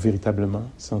pour véritablement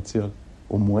sentir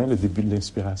au moins le début de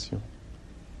l'inspiration.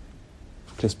 Il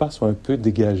faut que l'espace soit un peu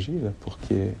dégagé là, pour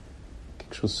que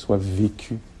quelque chose soit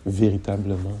vécu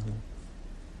véritablement. Là.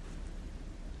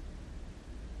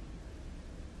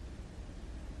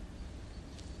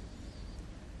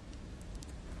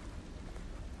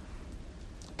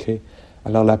 OK.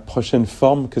 Alors, la prochaine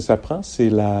forme que ça prend, c'est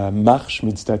la marche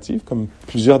méditative, comme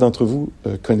plusieurs d'entre vous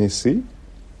connaissez.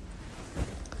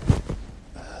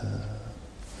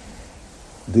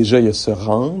 Déjà, il y a se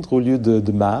rendre au lieu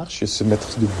de marche, il y a se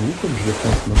mettre debout, comme je le fais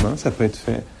en ce moment. Ça peut être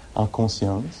fait en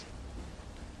conscience.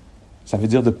 Ça veut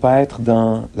dire de ne pas être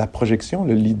dans la projection,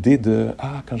 l'idée de «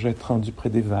 Ah, quand je vais être rendu près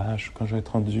des vaches, quand je vais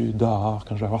être rendu dehors,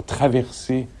 quand je vais avoir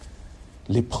traversé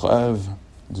l'épreuve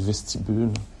du vestibule. »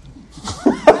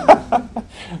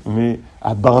 Mais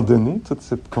abandonner toute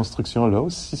cette construction-là,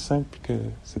 aussi simple que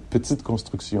cette petite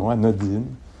construction anodine,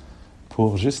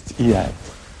 pour juste y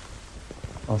être,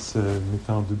 en se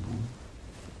mettant debout.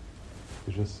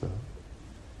 C'est juste ça.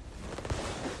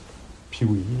 Puis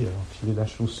oui, enfiler la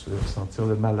chaussure, sentir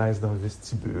le malaise dans le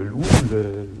vestibule, ou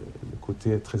le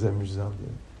côté très amusant de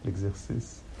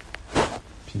l'exercice.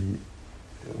 Puis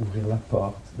ouvrir la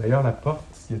porte. D'ailleurs, la porte,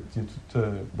 il y a toute...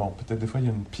 bon, peut-être des fois, il y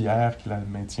a une pierre qui la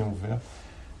maintient ouverte,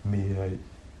 mais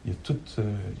il y a toute...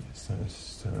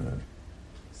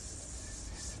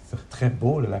 c'est très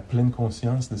beau, là, la pleine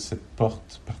conscience de cette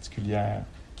porte particulière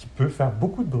qui peut faire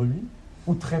beaucoup de bruit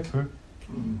ou très peu,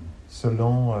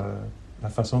 selon la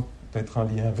façon d'être en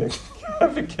lien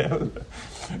avec elle.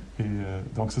 Et,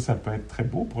 donc ça peut être très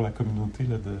beau pour la communauté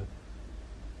là, de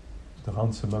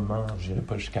rendre ce moment, je n'irai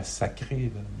pas jusqu'à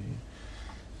sacré, là,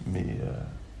 mais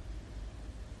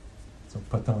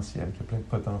potentiel, il y a plein de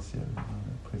potentiel dans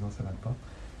la présence à la porte.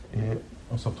 Et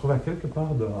on se retrouve à quelque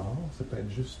part dehors, ça peut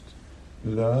être juste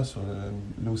là,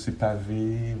 là où c'est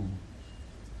pavé, ou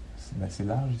c'est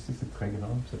large ici, c'est très grand,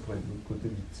 puis ça pourrait être de l'autre côté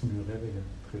du petit muret avec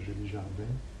un très joli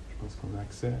jardin. Je pense qu'on a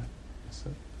accès à ça.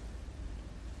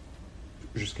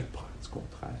 Jusqu'à preuve du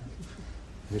contraire.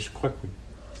 Mais je crois que oui.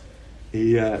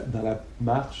 Et dans la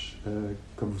marche,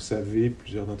 comme vous savez,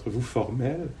 plusieurs d'entre vous,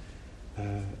 formelle,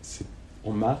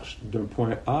 on marche d'un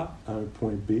point A à un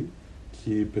point B,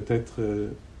 qui est peut-être, je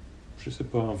ne sais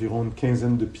pas, environ une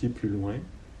quinzaine de pieds plus loin.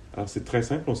 Alors c'est très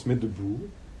simple, on se met debout,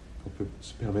 on peut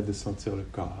se permettre de sentir le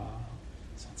corps,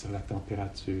 sentir la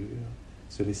température,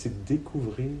 se laisser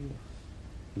découvrir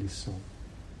les sons,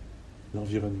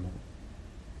 l'environnement,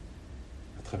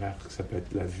 à travers, ça peut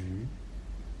être la vue,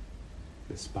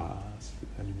 l'espace,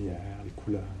 la lumière, les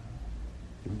couleurs,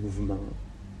 les mouvements,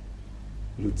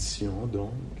 l'audition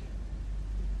donc,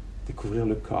 découvrir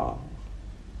le corps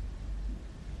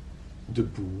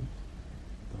debout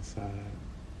dans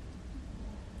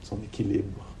son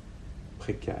équilibre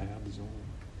précaire, disons,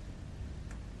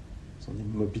 son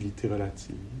immobilité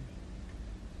relative.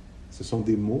 Ce sont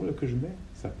des mots là, que je mets,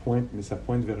 ça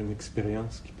pointe vers une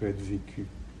expérience qui peut être vécue.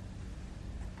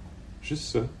 Juste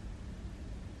ça.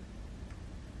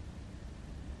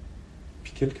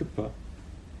 Puis quelques pas.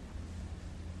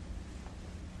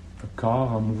 Un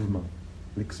corps en mouvement.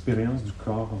 L'expérience du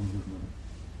corps en mouvement.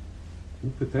 Ou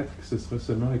peut-être que ce sera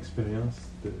seulement l'expérience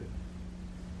de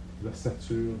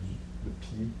l'ossature, le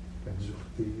pied, la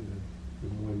dureté, le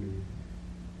moelleux.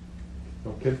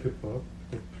 Donc quelques pas,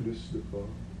 peut-être plus de pas,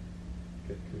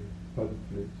 quelques pas de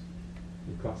plus.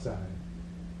 Le corps s'arrête.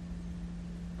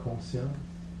 Conscience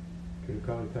que le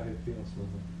corps est arrêté en ce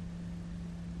moment.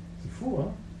 C'est fou,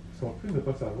 hein? Parce qu'on peut ne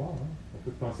pas savoir, hein? On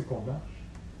peut penser qu'on marche,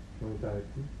 puis on est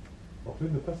arrêté. On peut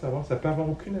ne pas savoir, ça peut avoir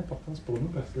aucune importance pour nous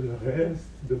parce que le reste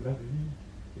de ma vie,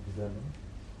 évidemment.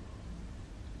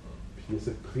 Puis il y a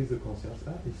cette prise de conscience,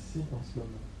 ici en ce moment,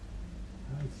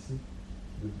 ici,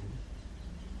 debout.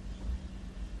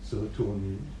 Se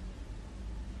retourner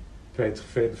peut être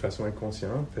fait de façon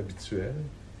inconsciente, habituelle,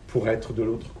 pour être de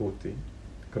l'autre côté,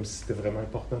 comme si c'était vraiment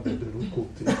important d'être de l'autre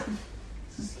côté.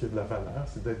 C'est ce qui a de la valeur,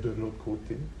 c'est d'être de l'autre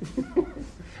côté.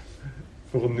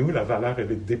 Pour nous, la valeur,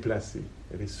 elle est déplacée.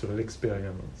 Elle est sur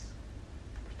l'expérience,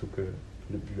 plutôt que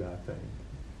le but à atteindre.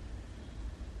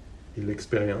 Et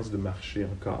l'expérience de marcher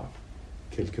encore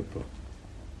quelques pas,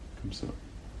 comme ça.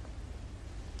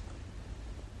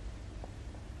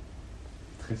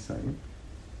 Très simple.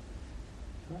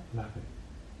 L'arrêt.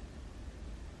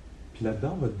 Puis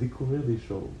là-dedans, on va découvrir des choses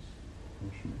dans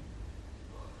le chemin.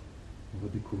 On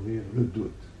va découvrir le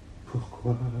doute.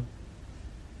 Pourquoi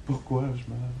je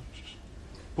marche?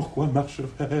 Pourquoi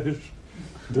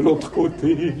marcherais-je de l'autre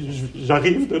côté?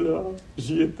 J'arrive de là,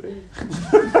 j'y étais.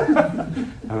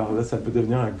 Alors là, ça peut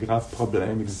devenir un grave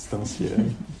problème existentiel.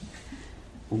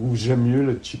 Ou j'aime mieux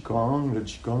le Qigong. Le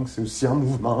Qigong, c'est aussi en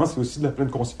mouvement, c'est aussi de la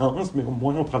pleine conscience, mais au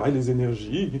moins on travaille les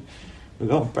énergies.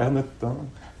 Là, on perd notre temps.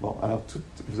 Bon, alors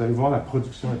vous allez voir la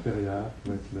production intérieure qui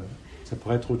va être là. Ça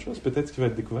pourrait être autre chose. Peut-être ce qui va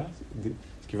être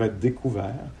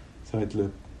découvert, ça va être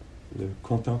le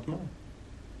contentement.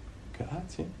 Que,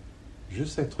 tiens,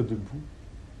 juste être debout,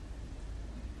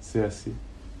 c'est assez.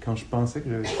 Quand je pensais que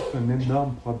j'avais un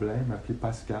énorme problème appelé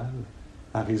Pascal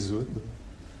à résoudre,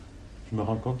 je me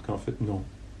rends compte qu'en fait, non.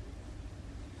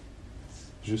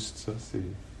 Juste ça, c'est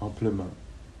amplement.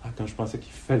 Quand je pensais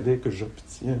qu'il fallait que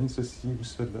j'obtienne ceci ou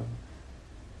cela,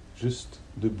 juste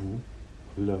debout,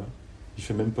 là, il ne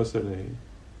fait même pas soleil,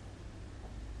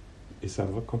 et ça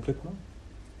va complètement.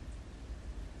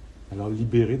 Alors,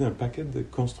 libéré d'un paquet de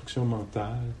constructions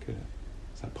mentales, que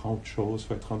ça prend autre chose, il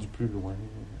faut être rendu plus loin,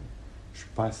 je suis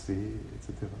pas assez,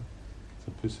 etc.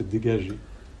 Ça peut se dégager,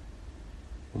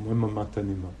 au moins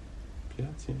momentanément. Puis,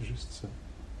 tiens, juste ça.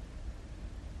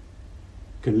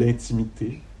 Que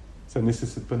l'intimité, ça ne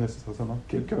nécessite pas nécessairement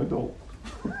quelqu'un d'autre.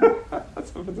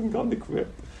 Ça fait une grande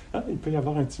découverte. Il peut y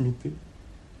avoir intimité,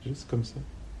 juste comme ça.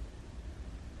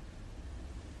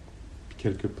 Puis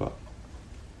quelque part.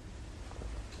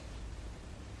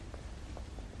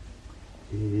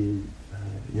 Et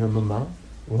il y a un moment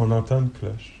où on entend une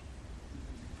cloche.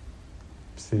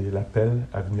 Puis c'est l'appel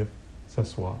à venir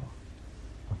s'asseoir.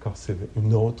 Encore, c'est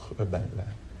une autre,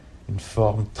 une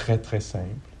forme très très simple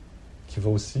qui va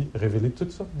aussi révéler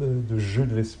toutes sortes de jeux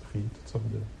de l'esprit, toutes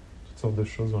sortes de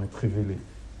choses vont être révélées.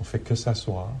 On fait que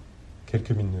s'asseoir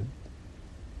quelques minutes.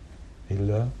 Et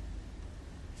là,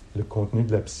 le contenu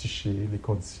de la psyché, les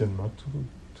conditionnements,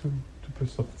 tout peut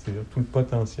sortir, tout le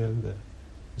potentiel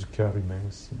du cœur humain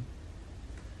aussi.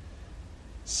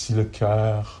 Si le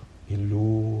cœur est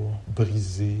lourd,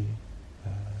 brisé,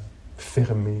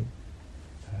 fermé,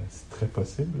 c'est très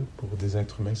possible. Pour des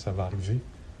êtres humains, ça va arriver.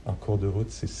 En cours de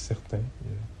route, c'est certain. Il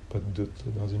n'y a pas de doute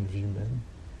dans une vie humaine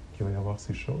qu'il va y avoir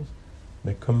ces choses.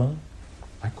 Mais comment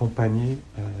accompagner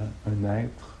un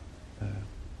être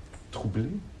troublé,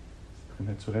 c'est très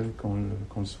naturel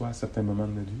qu'on le soit à certains moments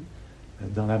de notre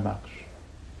vie, dans la marche.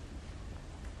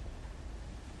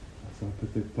 Ça va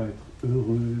peut-être pas être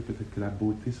heureux, peut-être que la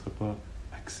beauté ne sera pas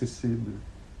accessible.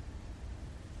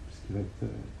 Ce qui va être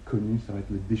connu, ça va être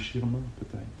le déchirement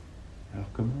peut-être. Alors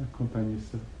comment accompagner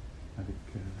ça avec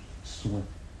soin,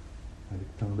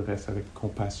 avec tendresse, avec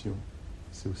compassion?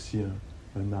 C'est aussi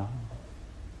un art.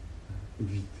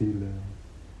 Éviter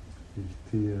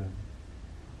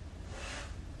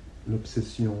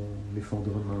l'obsession,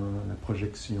 l'effondrement, la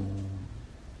projection,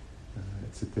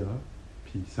 etc.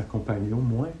 Puis s'accompagner au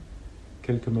moins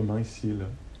quelques moments ici et là,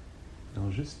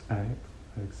 dans juste être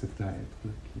avec cet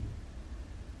être-là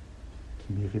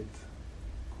qui mérite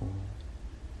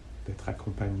d'être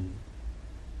accompagné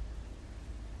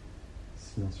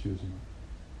silencieusement,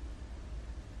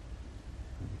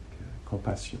 avec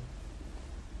compassion.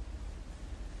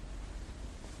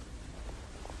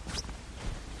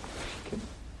 Okay.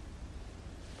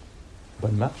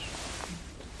 Bonne marche.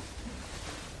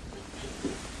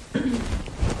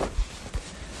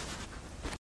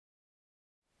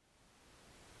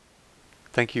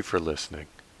 Thank you for listening.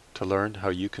 To learn how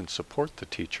you can support the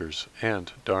teachers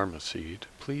and Dharma Seed,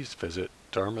 please visit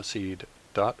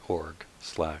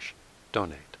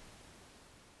dharmaseed.org/donate.